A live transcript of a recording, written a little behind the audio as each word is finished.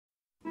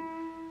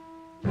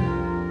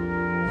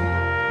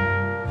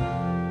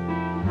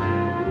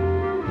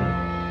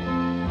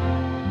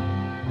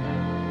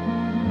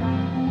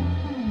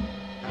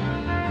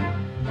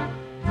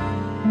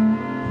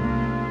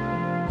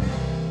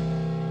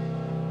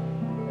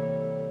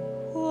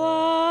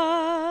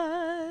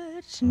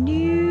what's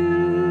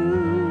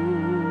new?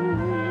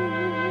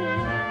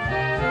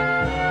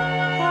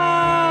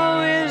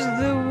 How is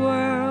the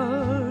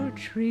world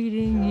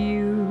treating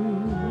you?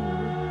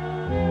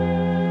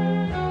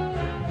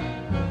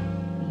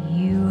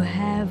 You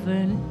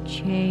haven't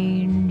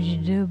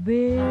changed a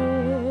bit.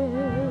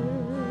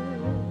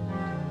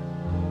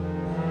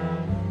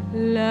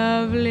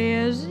 Lovely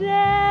as ever,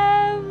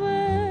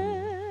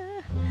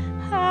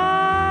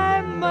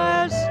 I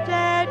must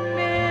admit.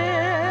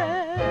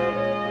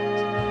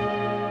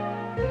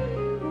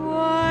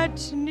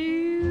 What's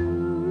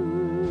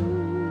new?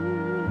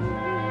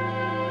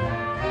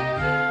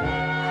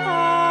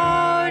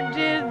 How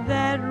did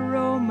that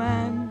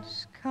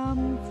romance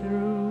come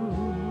through?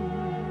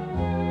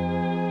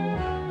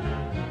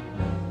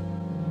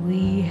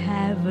 We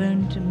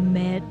haven't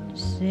met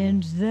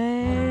since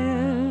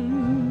then.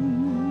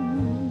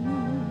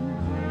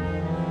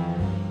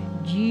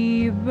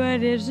 Gee,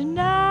 but it's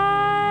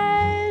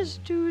nice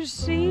to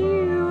see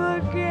you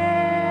again.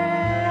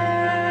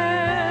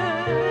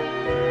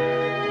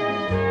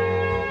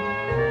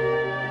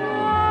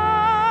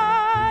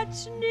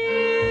 What's new?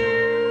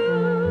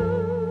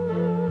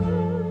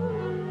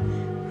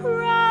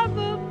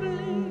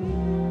 Probably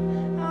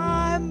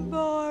I'm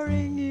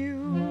boring you,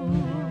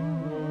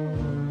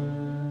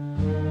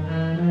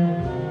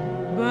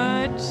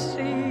 but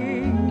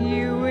seeing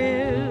you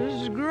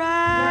is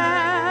grand,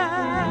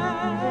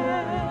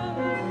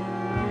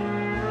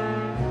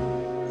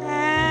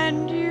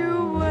 and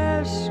you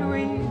were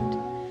sweet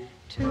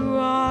to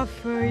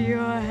offer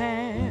your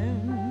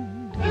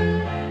hand.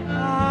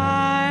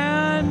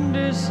 I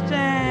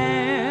understand.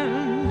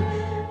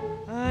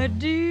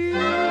 Adieu.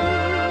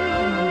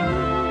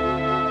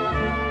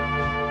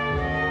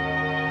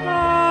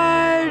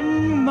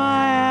 Pardon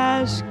my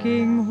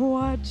asking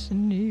what's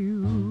new.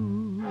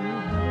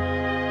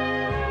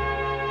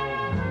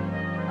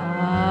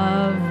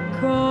 Of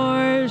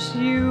course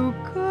you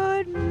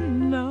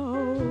couldn't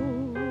know.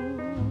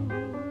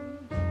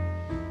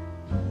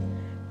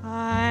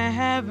 I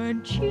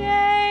haven't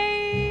changed